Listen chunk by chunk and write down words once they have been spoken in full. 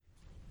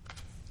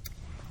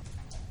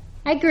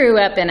I grew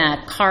up in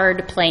a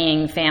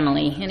card-playing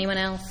family. Anyone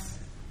else?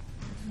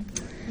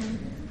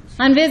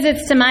 On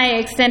visits to my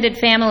extended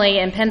family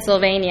in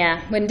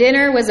Pennsylvania, when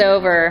dinner was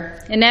over,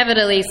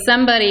 inevitably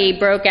somebody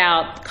broke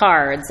out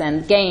cards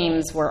and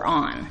games were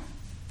on.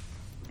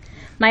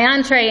 My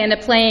entree into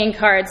playing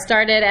cards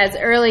started as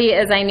early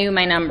as I knew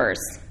my numbers.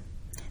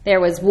 There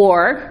was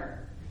war,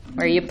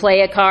 where you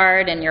play a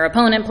card and your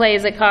opponent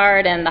plays a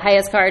card and the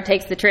highest card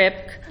takes the trick,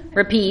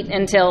 repeat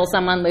until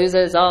someone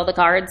loses all the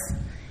cards.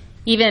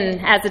 Even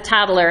as a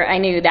toddler, I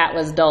knew that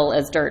was dull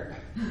as dirt.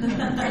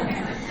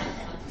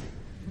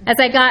 As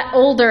I got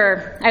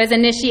older, I was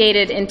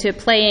initiated into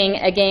playing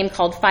a game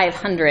called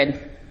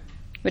 500,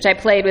 which I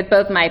played with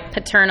both my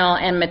paternal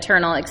and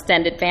maternal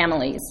extended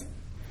families.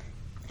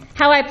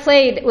 How I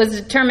played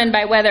was determined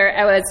by whether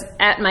I was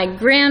at my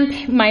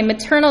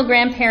maternal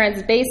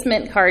grandparents'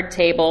 basement card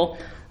table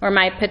or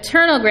my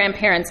paternal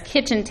grandparents'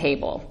 kitchen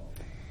table.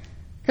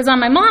 Because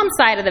on my mom's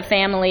side of the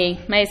family,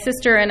 my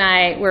sister and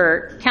I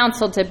were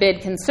counseled to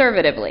bid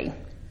conservatively.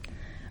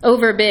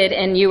 Overbid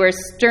and you were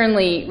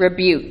sternly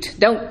rebuked.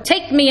 Don't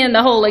take me in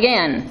the hole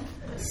again.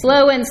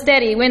 Slow and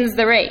steady wins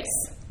the race.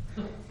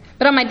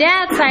 But on my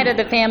dad's side of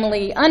the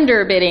family,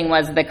 underbidding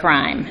was the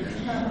crime.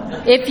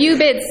 If you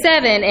bid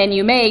 7 and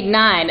you made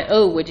 9,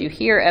 oh, would you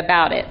hear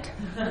about it?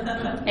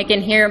 I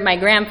can hear my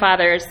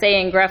grandfather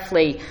saying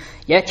gruffly,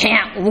 "You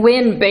can't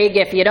win big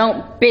if you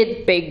don't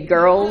bid big,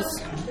 girls."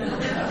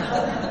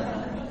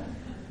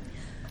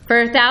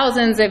 For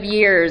thousands of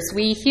years,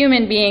 we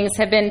human beings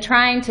have been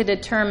trying to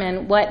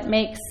determine what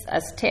makes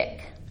us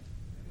tick.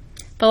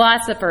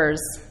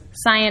 Philosophers,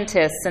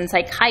 scientists, and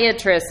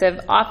psychiatrists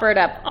have offered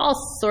up all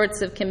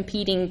sorts of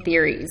competing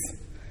theories.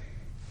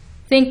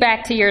 Think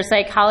back to your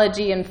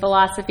psychology and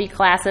philosophy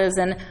classes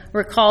and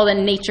recall the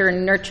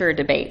nature-nurture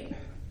debate.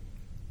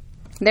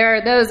 There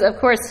are those, of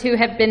course, who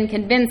have been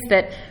convinced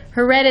that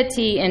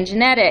heredity and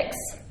genetics,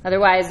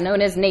 otherwise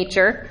known as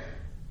nature,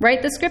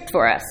 write the script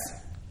for us.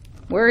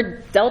 We're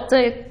dealt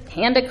a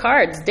hand of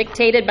cards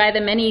dictated by the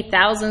many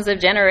thousands of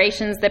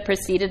generations that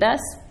preceded us,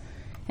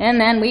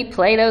 and then we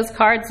play those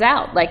cards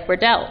out like we're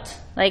dealt,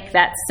 like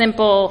that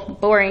simple,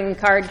 boring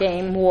card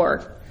game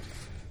War.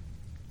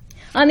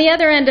 On the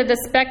other end of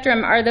the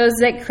spectrum are those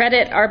that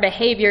credit our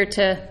behavior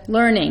to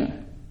learning,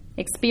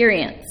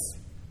 experience,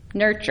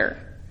 nurture.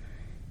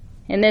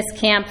 In this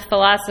camp,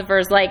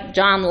 philosophers like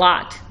John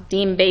Locke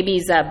deem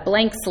babies a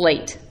blank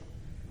slate.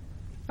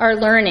 Our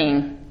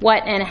learning,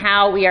 what and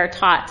how we are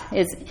taught,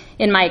 is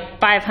in my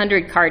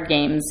 500 card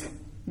games,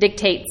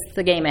 dictates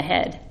the game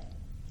ahead.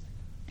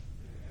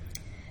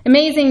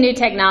 Amazing new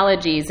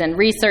technologies and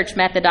research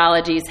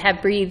methodologies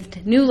have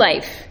breathed new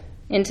life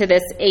into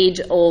this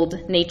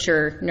age-old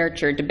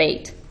nature-nurture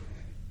debate.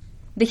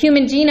 The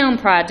Human Genome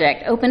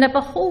Project opened up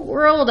a whole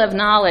world of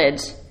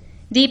knowledge,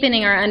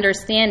 deepening our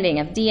understanding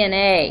of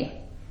DNA,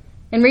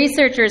 and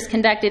researchers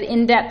conducted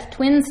in-depth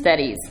twin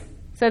studies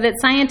so that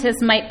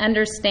scientists might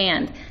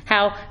understand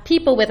how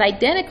people with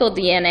identical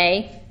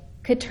DNA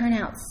could turn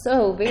out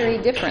so very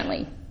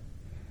differently.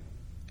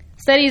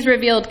 Studies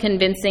revealed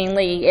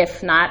convincingly,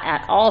 if not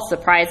at all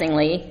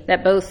surprisingly,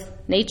 that both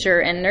nature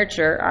and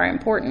nurture are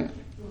important.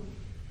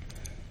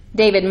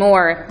 David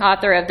Moore,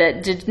 author of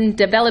the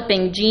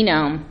Developing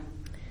Genome,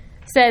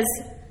 says,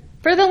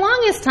 "For the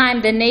longest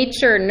time, the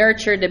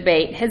nature-nurture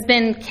debate has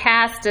been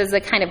cast as a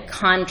kind of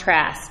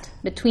contrast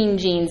between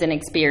genes and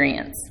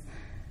experience.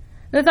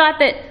 The thought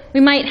that we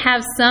might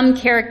have some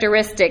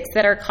characteristics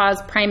that are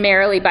caused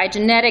primarily by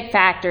genetic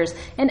factors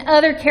and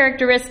other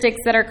characteristics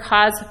that are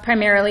caused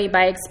primarily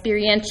by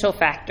experiential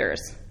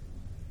factors."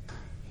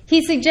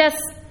 He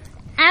suggests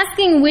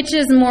asking which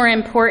is more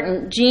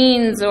important,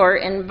 genes or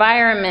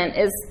environment,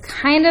 is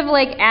kind of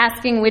like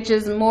asking which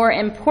is more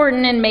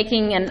important in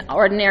making an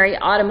ordinary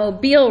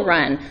automobile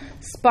run,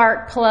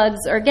 spark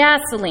plugs or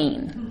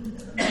gasoline.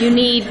 You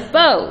need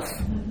both.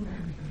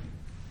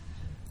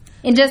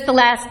 In just the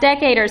last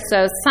decade or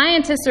so,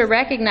 scientists are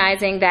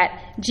recognizing that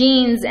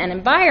genes and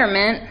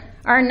environment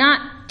are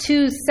not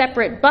two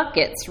separate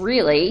buckets,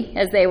 really,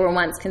 as they were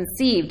once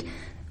conceived.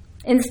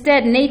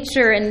 Instead,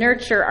 nature and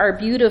nurture are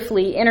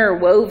beautifully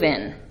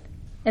interwoven,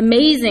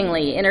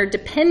 amazingly,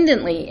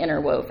 interdependently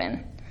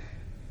interwoven.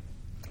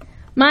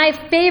 My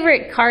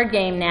favorite card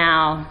game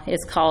now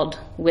is called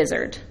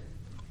Wizard.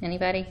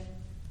 Anybody?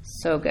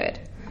 So good.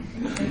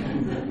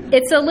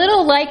 It's a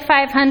little like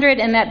 500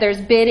 in that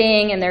there's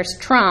bidding and there's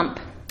trump,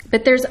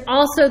 but there's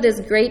also this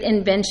great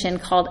invention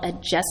called a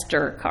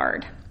jester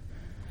card.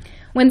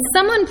 When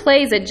someone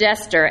plays a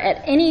jester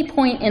at any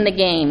point in the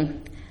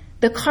game,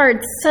 the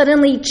card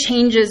suddenly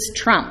changes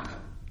trump,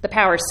 the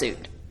power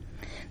suit.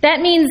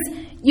 That means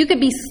you could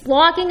be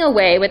slogging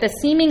away with a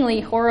seemingly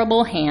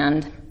horrible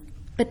hand,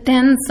 but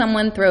then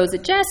someone throws a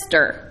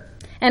jester.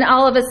 And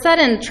all of a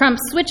sudden, trump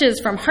switches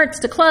from hearts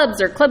to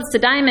clubs or clubs to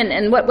diamond,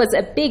 and what was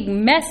a big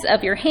mess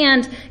of your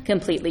hand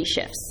completely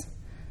shifts.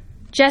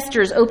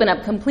 Gestures open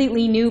up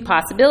completely new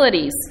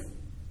possibilities,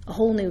 a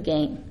whole new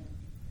game.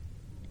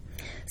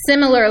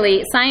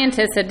 Similarly,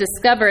 scientists have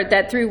discovered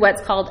that through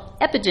what's called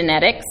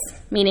epigenetics,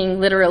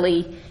 meaning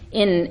literally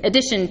in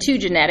addition to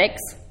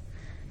genetics,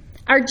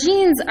 our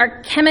genes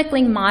are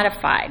chemically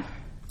modified,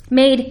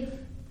 made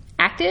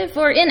active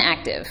or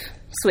inactive,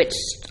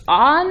 switched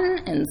on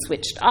and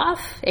switched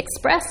off,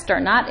 expressed or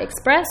not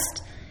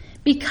expressed,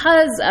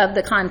 because of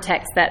the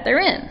context that they're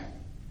in.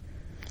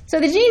 So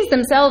the genes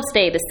themselves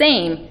stay the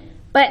same,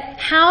 but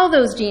how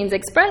those genes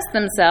express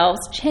themselves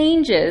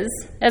changes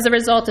as a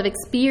result of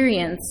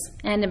experience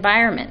and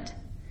environment.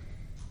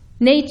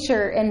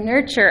 Nature and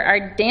nurture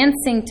are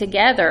dancing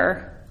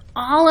together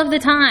all of the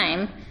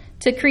time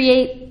to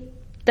create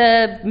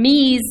the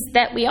me's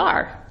that we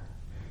are.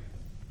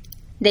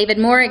 David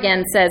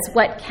Morrigan says,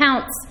 what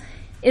counts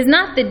is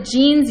not the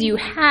genes you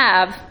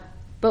have,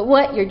 but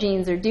what your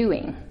genes are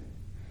doing.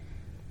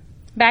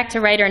 Back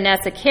to writer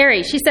Nessa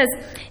Carey, she says,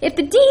 if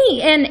the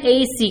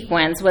DNA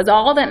sequence was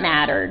all that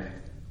mattered,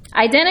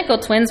 identical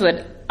twins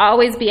would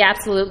always be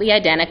absolutely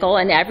identical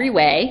in every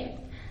way,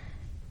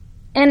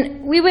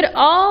 and we would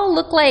all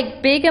look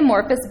like big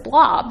amorphous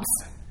blobs,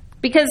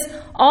 because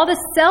all the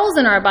cells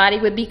in our body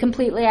would be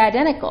completely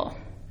identical.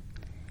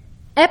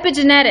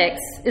 Epigenetics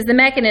is the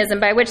mechanism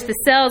by which the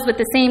cells with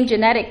the same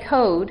genetic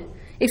code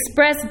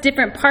express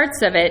different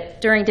parts of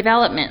it during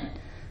development.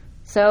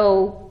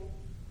 So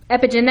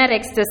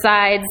epigenetics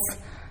decides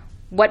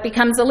what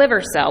becomes a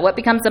liver cell, what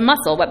becomes a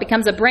muscle, what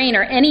becomes a brain,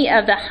 or any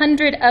of the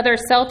 100 other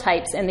cell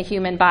types in the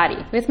human body.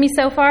 With me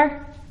so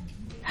far?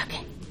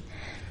 Okay.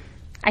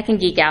 I can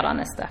geek out on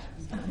this stuff.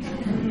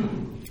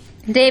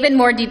 David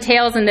Moore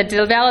details in The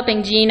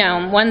Developing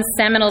Genome one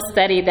seminal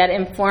study that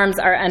informs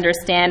our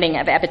understanding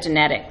of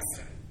epigenetics.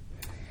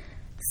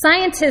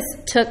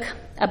 Scientists took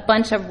a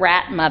bunch of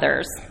rat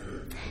mothers,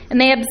 and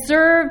they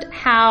observed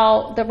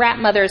how the rat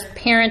mothers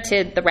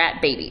parented the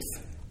rat babies.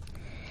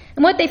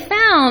 And what they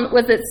found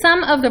was that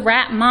some of the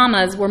rat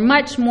mamas were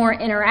much more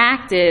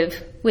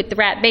interactive with the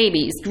rat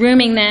babies,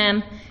 grooming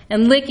them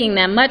and licking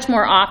them much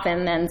more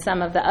often than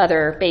some of the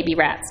other baby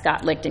rats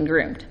got licked and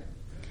groomed.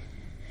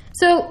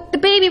 So the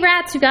baby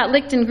rats who got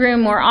licked and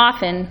groomed more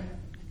often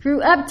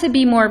grew up to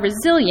be more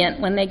resilient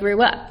when they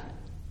grew up.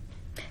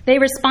 They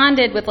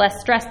responded with less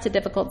stress to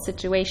difficult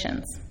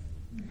situations.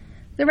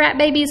 The rat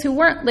babies who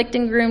weren't licked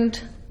and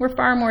groomed were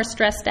far more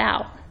stressed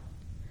out.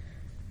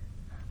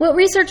 What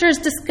researchers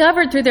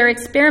discovered through their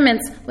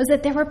experiments was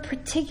that there were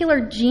particular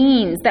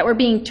genes that were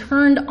being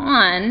turned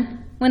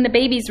on when the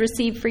babies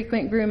received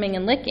frequent grooming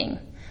and licking.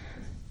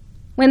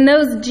 When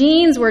those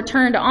genes were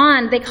turned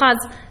on, they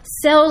caused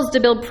cells to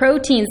build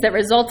proteins that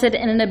resulted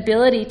in an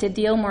ability to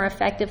deal more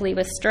effectively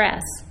with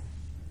stress.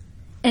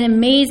 And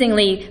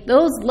amazingly,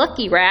 those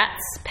lucky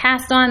rats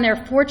passed on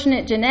their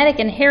fortunate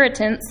genetic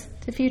inheritance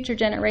to future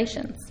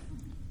generations.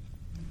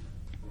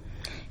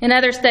 In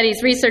other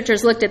studies,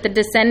 researchers looked at the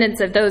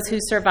descendants of those who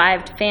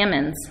survived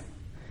famines.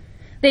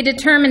 They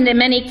determined in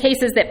many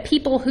cases that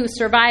people who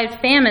survived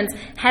famines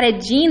had a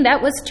gene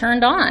that was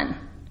turned on,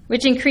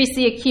 which increased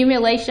the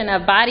accumulation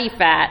of body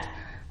fat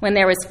when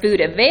there was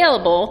food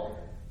available,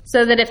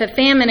 so that if a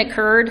famine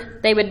occurred,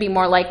 they would be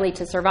more likely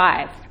to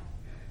survive.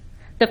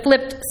 The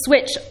flipped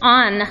switch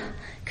on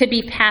could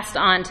be passed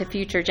on to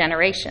future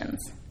generations.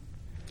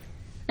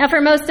 Now, for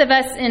most of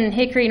us in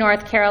Hickory,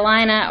 North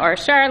Carolina, or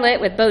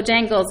Charlotte, with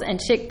Bojangles and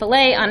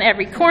Chick-fil-A on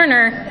every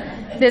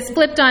corner, this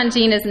flipped-on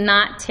gene is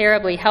not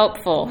terribly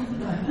helpful.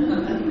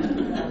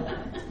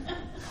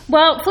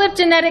 While flipped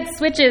genetic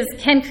switches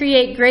can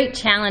create great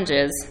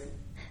challenges,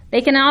 they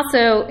can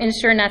also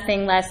ensure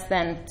nothing less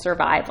than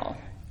survival.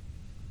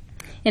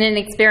 In an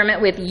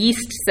experiment with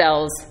yeast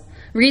cells,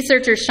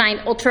 researchers shined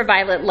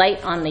ultraviolet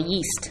light on the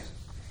yeast.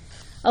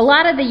 A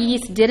lot of the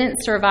yeast didn't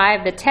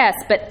survive the test,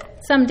 but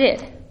some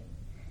did.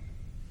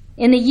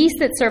 In the yeast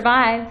that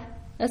survived,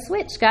 a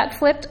switch got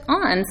flipped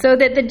on so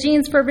that the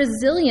genes for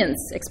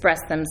resilience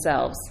expressed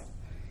themselves.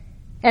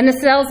 And the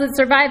cells that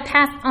survived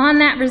passed on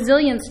that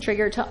resilience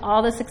trigger to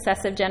all the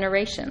successive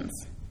generations.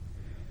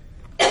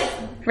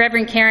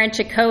 Reverend Karen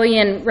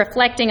Chikoian,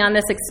 reflecting on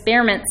this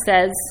experiment,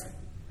 says,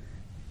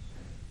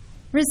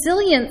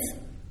 resilience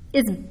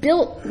is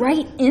built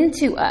right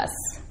into us,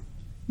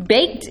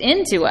 baked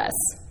into us,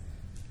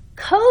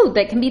 code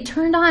that can be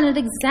turned on at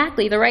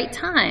exactly the right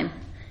time.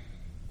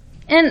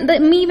 And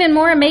the even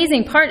more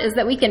amazing part is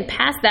that we can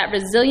pass that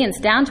resilience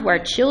down to our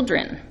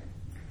children.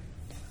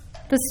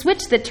 The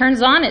switch that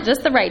turns on at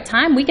just the right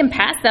time, we can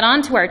pass that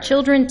on to our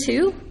children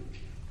too.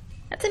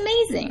 That's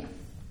amazing.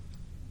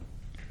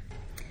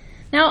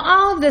 Now,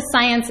 all of this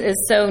science is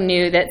so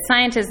new that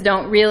scientists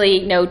don't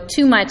really know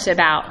too much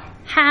about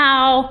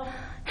how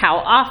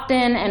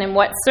often, and in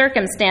what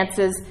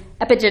circumstances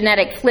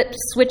epigenetic flip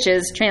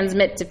switches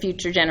transmit to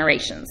future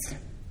generations.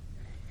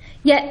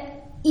 Yet,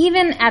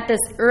 even at this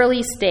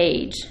early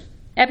stage,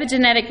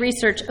 epigenetic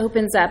research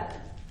opens up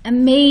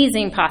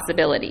amazing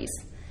possibilities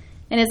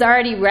and is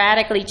already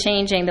radically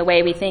changing the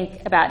way we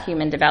think about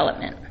human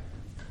development.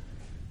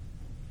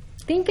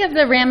 Think of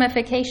the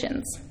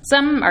ramifications.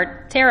 Some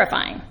are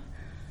terrifying.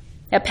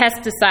 A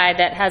pesticide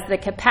that has the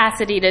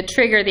capacity to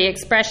trigger the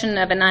expression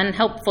of an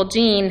unhelpful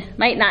gene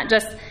might not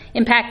just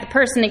impact the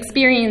person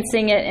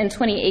experiencing it in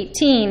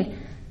 2018,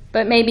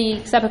 but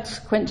maybe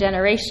subsequent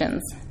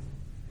generations.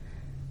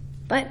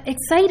 But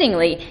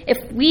excitingly,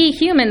 if we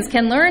humans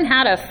can learn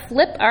how to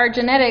flip our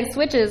genetic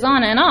switches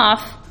on and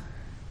off,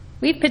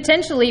 we've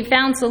potentially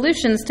found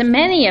solutions to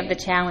many of the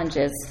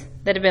challenges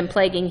that have been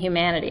plaguing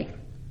humanity.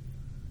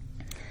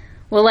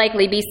 We'll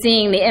likely be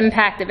seeing the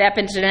impact of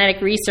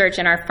epigenetic research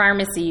in our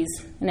pharmacies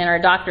and in our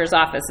doctor's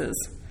offices.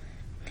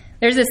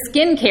 There's a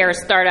skincare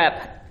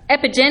startup,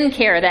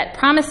 EpigenCare, that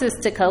promises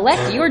to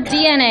collect your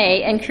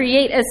DNA and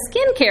create a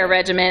skincare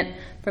regimen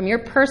from your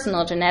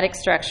personal genetic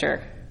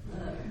structure.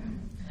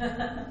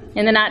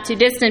 In the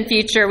not-too-distant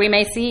future, we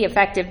may see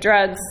effective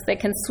drugs that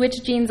can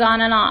switch genes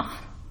on and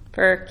off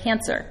for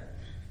cancer,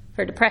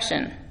 for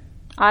depression,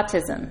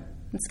 autism,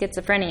 and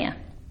schizophrenia.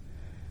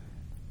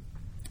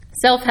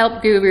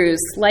 Self-help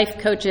gurus, life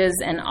coaches,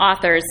 and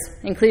authors,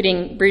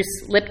 including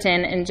Bruce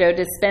Lipton and Joe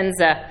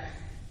Dispenza,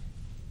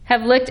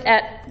 have looked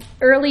at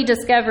early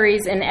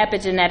discoveries in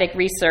epigenetic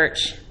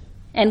research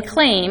and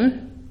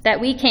claim that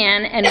we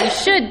can and we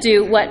should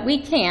do what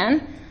we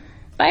can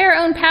by our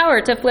own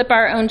power to flip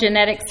our own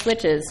genetic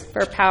switches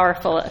for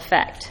powerful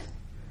effect.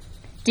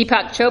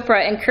 Deepak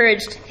Chopra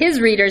encouraged his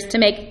readers to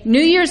make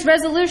New Year's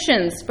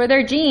resolutions for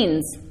their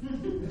genes.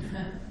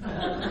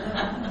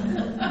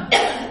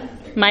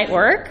 Might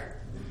work.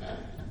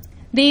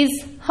 These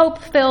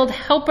hope-filled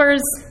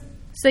helpers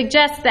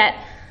suggest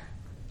that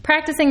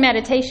practicing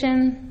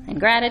meditation and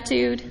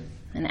gratitude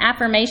and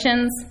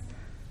affirmations,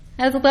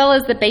 as well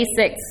as the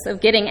basics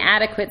of getting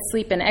adequate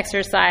sleep and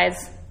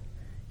exercise,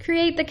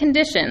 create the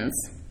conditions,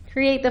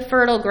 create the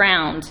fertile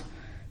ground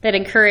that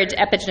encourage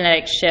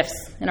epigenetic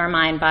shifts in our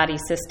mind-body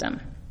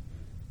system.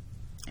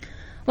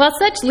 While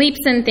such leaps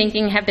in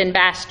thinking have been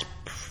bashed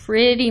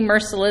pretty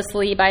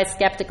mercilessly by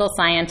skeptical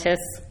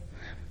scientists,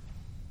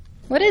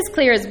 what is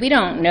clear is we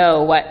don't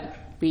know what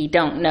we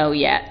don't know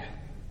yet.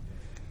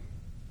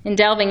 In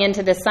delving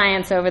into the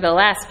science over the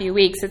last few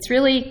weeks, it's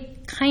really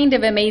kind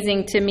of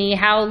amazing to me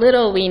how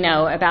little we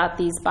know about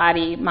these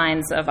body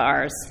minds of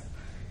ours.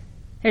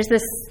 There's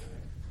this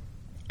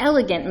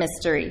elegant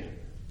mystery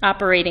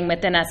operating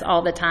within us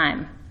all the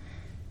time,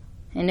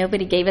 and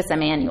nobody gave us a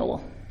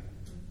manual.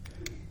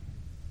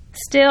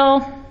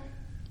 Still,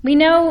 we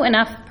know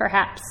enough,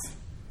 perhaps,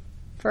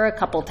 for a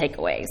couple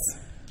takeaways.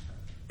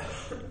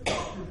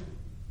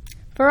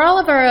 For all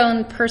of our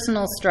own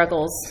personal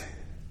struggles,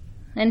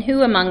 and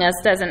who among us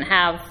doesn't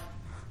have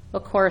a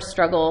core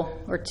struggle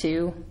or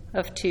two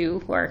of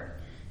 2 or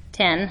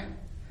 10,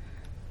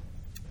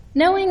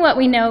 knowing what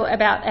we know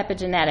about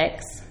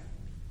epigenetics,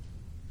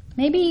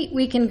 maybe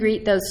we can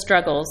greet those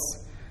struggles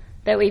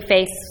that we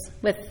face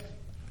with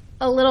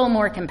a little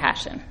more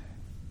compassion.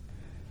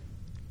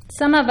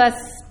 Some of us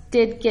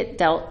did get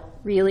dealt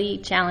really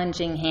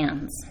challenging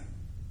hands.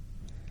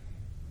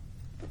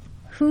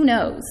 Who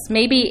knows?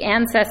 Maybe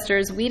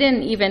ancestors we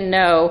didn't even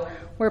know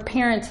were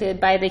parented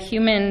by the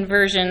human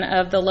version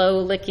of the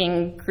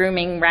low-licking,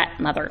 grooming rat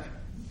mother.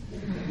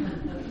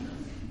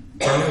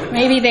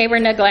 Maybe they were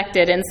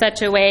neglected in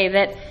such a way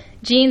that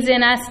genes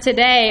in us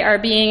today are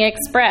being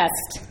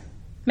expressed,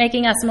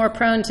 making us more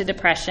prone to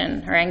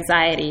depression or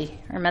anxiety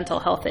or mental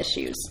health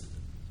issues.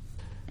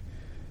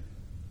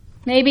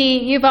 Maybe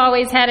you've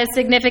always had a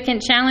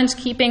significant challenge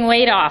keeping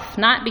weight off,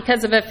 not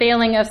because of a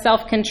failing of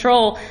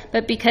self-control,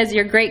 but because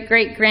your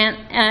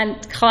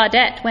great-great-grand-aunt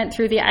Claudette went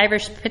through the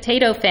Irish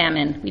potato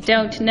famine. We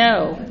don't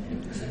know.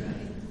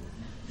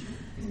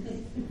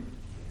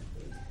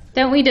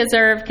 Don't we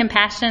deserve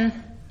compassion,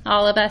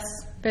 all of us,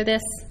 for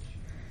this?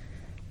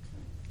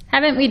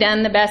 Haven't we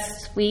done the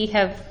best we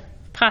have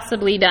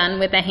possibly done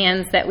with the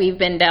hands that we've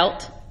been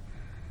dealt?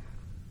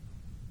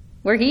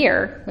 We're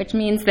here, which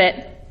means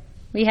that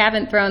we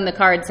haven't thrown the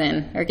cards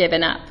in or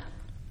given up.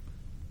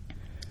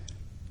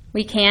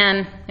 We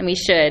can, and we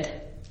should,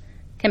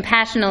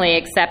 compassionately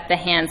accept the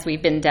hands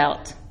we've been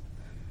dealt.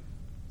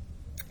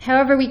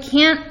 However, we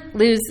can't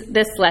lose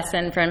this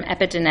lesson from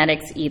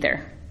epigenetics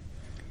either.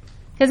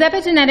 Because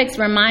epigenetics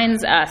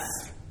reminds us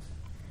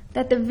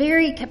that the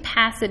very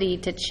capacity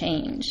to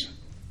change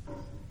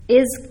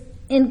is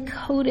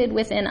encoded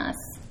within us.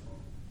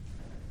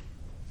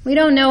 We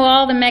don't know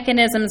all the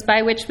mechanisms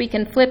by which we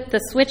can flip the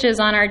switches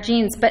on our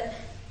genes, but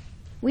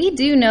we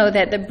do know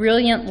that the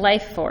brilliant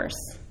life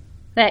force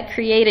that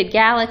created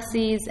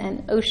galaxies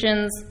and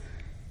oceans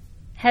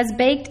has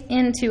baked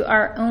into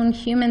our own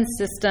human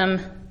system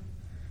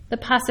the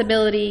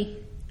possibility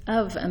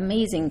of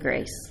amazing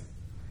grace.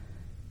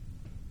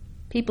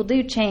 People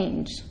do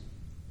change.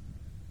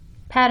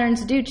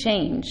 Patterns do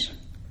change.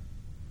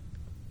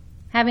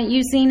 Haven't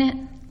you seen it?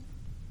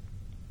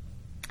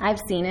 I've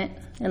seen it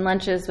in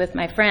lunches with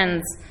my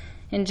friends,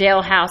 in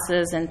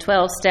jailhouses and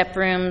 12-step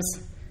rooms,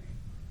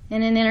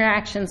 and in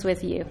interactions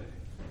with you.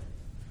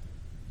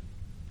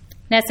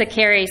 Nessa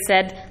Carey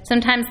said,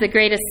 "Sometimes the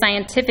greatest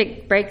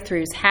scientific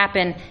breakthroughs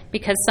happen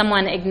because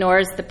someone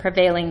ignores the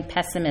prevailing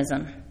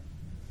pessimism."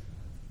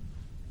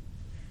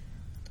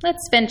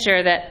 Let's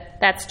venture that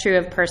that's true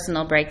of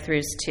personal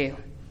breakthroughs too.